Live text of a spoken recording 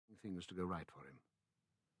things to go right for him.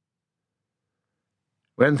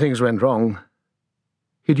 When things went wrong,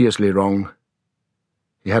 hideously wrong,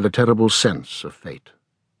 he had a terrible sense of fate.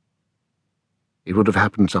 It would have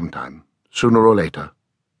happened sometime, sooner or later,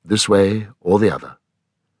 this way or the other.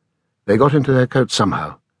 They got into their coats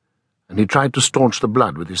somehow, and he tried to staunch the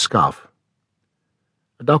blood with his scarf.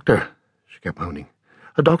 "A doctor," she kept moaning.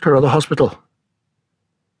 "A doctor or the hospital."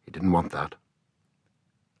 He didn't want that.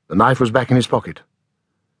 The knife was back in his pocket,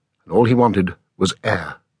 and all he wanted was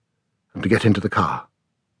air, and to get into the car.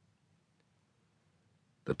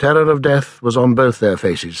 The terror of death was on both their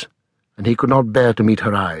faces, and he could not bear to meet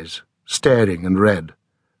her eyes, staring and red,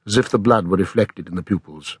 as if the blood were reflected in the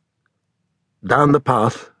pupils. Down the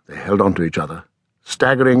path they held on to each other,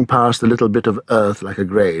 staggering past the little bit of earth like a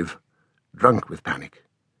grave, drunk with panic.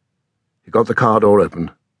 He got the car door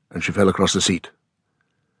open, and she fell across the seat.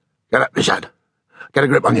 "Get up," he said. "Get a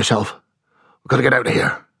grip on yourself. We've got to get out of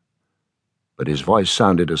here." But his voice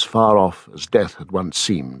sounded as far off as death had once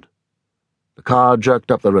seemed. The car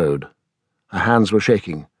jerked up the road. Her hands were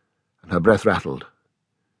shaking, and her breath rattled.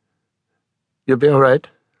 "You'll be all right.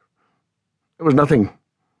 It was nothing.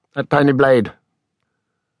 That tiny blade.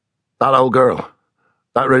 That old girl.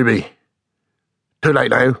 That Ruby. Too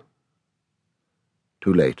late now."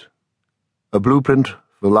 Too late. A blueprint for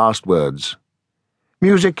the last words.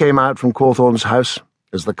 Music came out from Cawthorne's house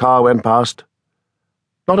as the car went past.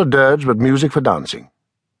 Not a dirge, but music for dancing.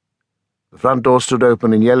 The front door stood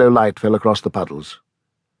open and yellow light fell across the puddles.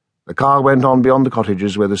 The car went on beyond the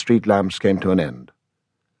cottages where the street lamps came to an end.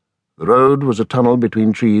 The road was a tunnel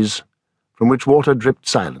between trees from which water dripped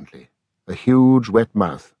silently, a huge wet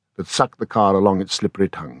mouth that sucked the car along its slippery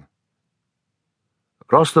tongue.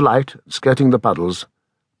 Across the light, skirting the puddles,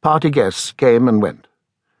 party guests came and went.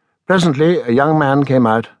 Presently a young man came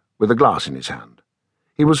out with a glass in his hand.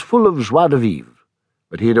 He was full of joie de vivre,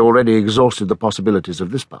 but he had already exhausted the possibilities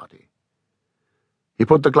of this party. He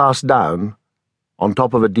put the glass down on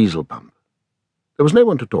top of a diesel pump. There was no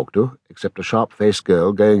one to talk to, except a sharp-faced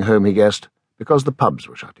girl going home, he guessed, because the pubs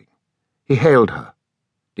were shutting. He hailed her,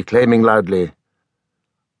 declaiming loudly,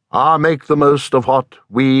 "Ah, make the most of what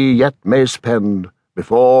we yet may spend,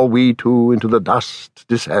 before we too into the dust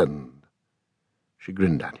descend." She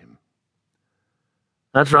grinned at him.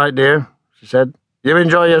 "That's right, dear," she said. "You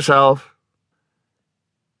enjoy yourself."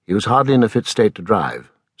 He was hardly in a fit state to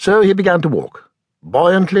drive, so he began to walk,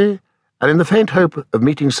 buoyantly and in the faint hope of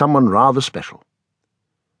meeting someone rather special.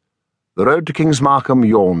 The road to King's Markham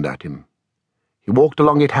yawned at him. He walked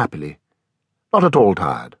along it happily, not at all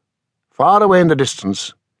tired. Far away in the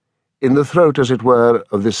distance, in the throat, as it were,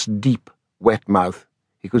 of this deep, wet mouth,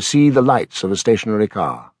 he could see the lights of a stationary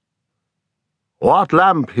car. "What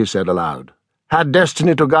lamp," he said aloud, "had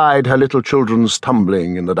destiny to guide her little children's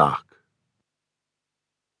tumbling in the dark?"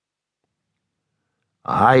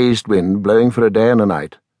 A high east wind, blowing for a day and a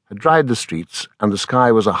night, had dried the streets, and the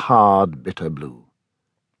sky was a hard, bitter blue.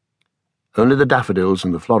 Only the daffodils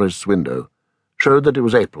in the florist's window showed that it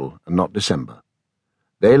was April and not December.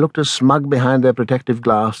 They looked as smug behind their protective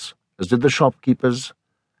glass as did the shopkeepers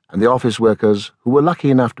and the office workers who were lucky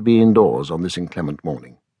enough to be indoors on this inclement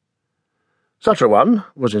morning. Such a one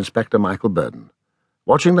was Inspector Michael Burden,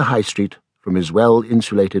 watching the High Street from his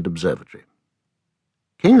well-insulated observatory.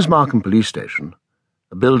 King's Markham Police Station,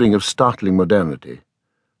 a building of startling modernity,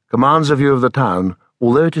 commands a view of the town,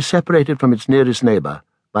 although it is separated from its nearest neighbour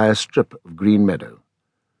by a strip of green meadow.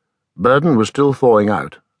 Burden was still thawing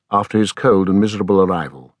out after his cold and miserable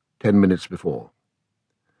arrival 10 minutes before.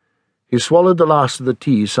 He swallowed the last of the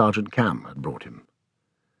tea Sergeant Cam had brought him.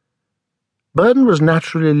 Burden was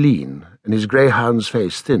naturally lean, and his greyhound's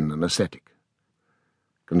face thin and ascetic.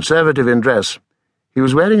 Conservative in dress, he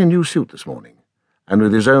was wearing a new suit this morning, and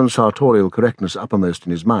with his own sartorial correctness uppermost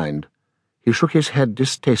in his mind, he shook his head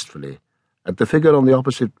distastefully at the figure on the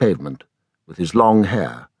opposite pavement with his long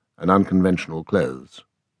hair and unconventional clothes.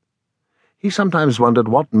 He sometimes wondered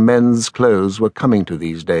what men's clothes were coming to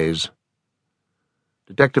these days.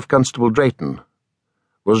 Detective Constable Drayton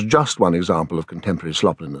was just one example of contemporary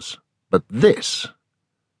sloppiness, but this,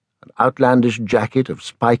 an outlandish jacket of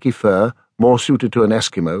spiky fur more suited to an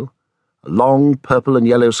Eskimo, a long purple and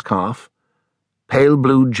yellow scarf, pale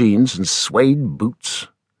blue jeans and suede boots.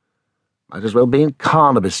 Might as well be in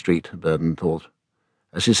Carnaby Street, Burden thought,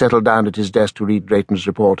 as he settled down at his desk to read Drayton's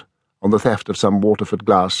report on the theft of some Waterford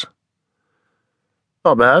glass.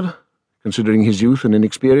 Not bad, considering his youth and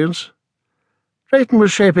inexperience. Drayton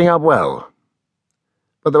was shaping up well,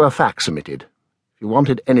 but there were facts omitted. If you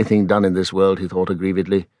wanted anything done in this world, he thought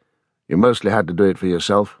aggrievedly, you mostly had to do it for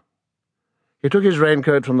yourself. He took his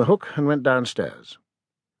raincoat from the hook and went downstairs.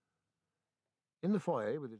 In the foyer with his